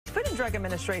Drug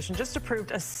Administration just approved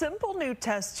a simple new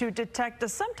test to detect a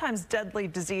sometimes deadly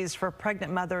disease for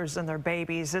pregnant mothers and their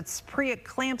babies. It's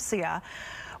pre-eclampsia.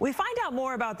 We find out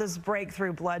more about this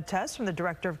breakthrough blood test from the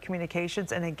Director of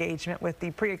Communications and Engagement with the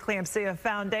Pre-Eclampsia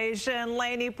Foundation,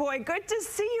 Laney Pote. Good to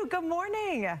see you. Good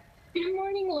morning. Good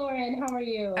morning, Lauren. How are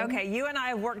you? Okay, you and I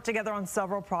have worked together on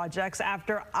several projects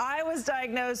after I was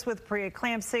diagnosed with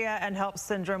pre-eclampsia and HELLP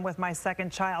syndrome with my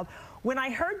second child. When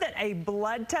I heard that a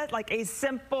blood test, like a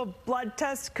simple blood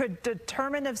test, could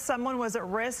determine if someone was at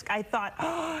risk, I thought,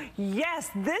 oh, yes,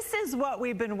 this is what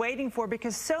we've been waiting for,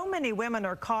 because so many women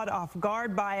are caught off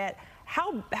guard by it.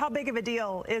 How big of a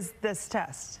deal is this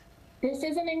test? This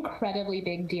is an incredibly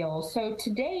big deal. So to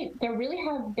date, there really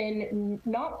have been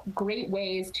not great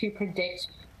ways to predict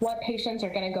what patients are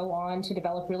going to go on to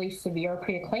develop really severe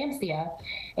preeclampsia.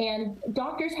 And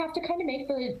doctors have to kind of make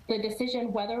the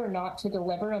decision whether or not to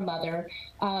deliver a mother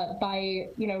by,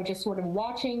 just sort of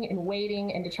watching and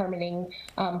waiting and determining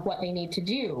what they need to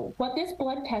do. What this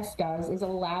blood test does is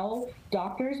allow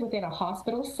doctors within a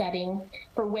hospital setting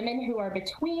for women who are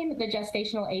between the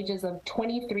gestational ages of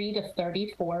 23 to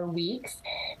 34 weeks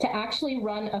to actually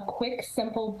run a quick,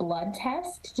 simple blood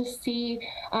test to see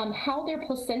how their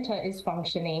placenta is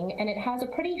functioning. And it has a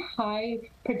pretty high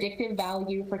predictive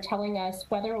value for telling us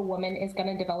whether a woman is going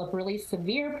to develop really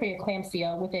severe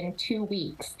preeclampsia within 2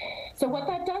 weeks. So what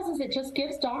that does is it just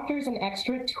gives doctors an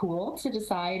extra tool to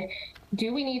decide,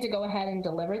 do we need to go ahead and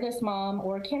deliver this mom,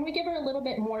 or can we give her a little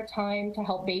bit more time to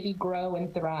help baby grow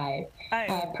and thrive?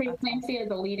 Preeclampsia is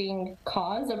the leading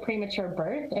cause of premature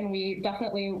birth, and we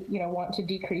definitely want to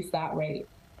decrease that rate.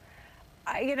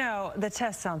 The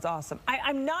test sounds awesome.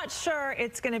 I'm not sure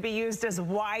it's going to be used as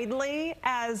widely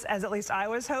as at least I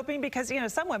was hoping, because,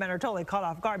 some women are totally caught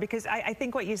off guard, because I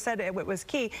think what you said it was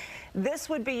key. This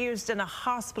would be used in a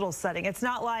hospital setting. It's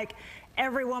not like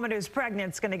every woman who's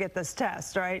pregnant is going to get this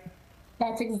test, right?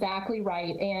 That's exactly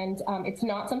right. And it's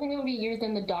not something that would be used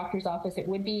in the doctor's office. It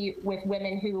would be with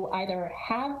women who either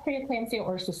have preeclampsia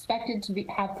or suspected to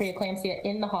have preeclampsia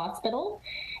in the hospital.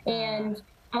 And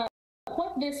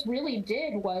what this really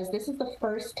did was, this is the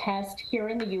first test here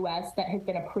in the U.S. that has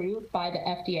been approved by the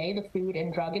FDA, the Food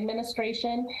and Drug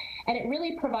Administration, and it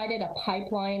really provided a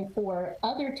pipeline for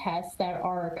other tests that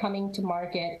are coming to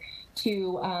market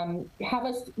to have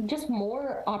us just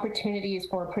more opportunities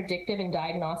for predictive and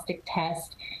diagnostic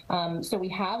tests. So we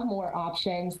have more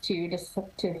options to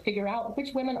figure out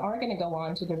which women are going to go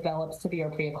on to develop severe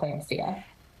preeclampsia.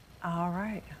 All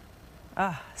right.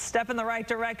 Step in the right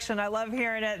direction. I love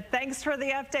hearing it. Thanks for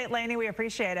the update, Laney. We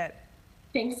appreciate it.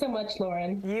 Thanks so much,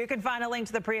 Lauren. You can find a link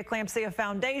to the Pre-Eclampsia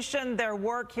Foundation, their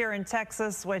work here in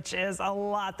Texas, which is a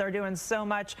lot. They're doing so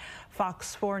much.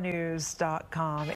 Fox4News.com.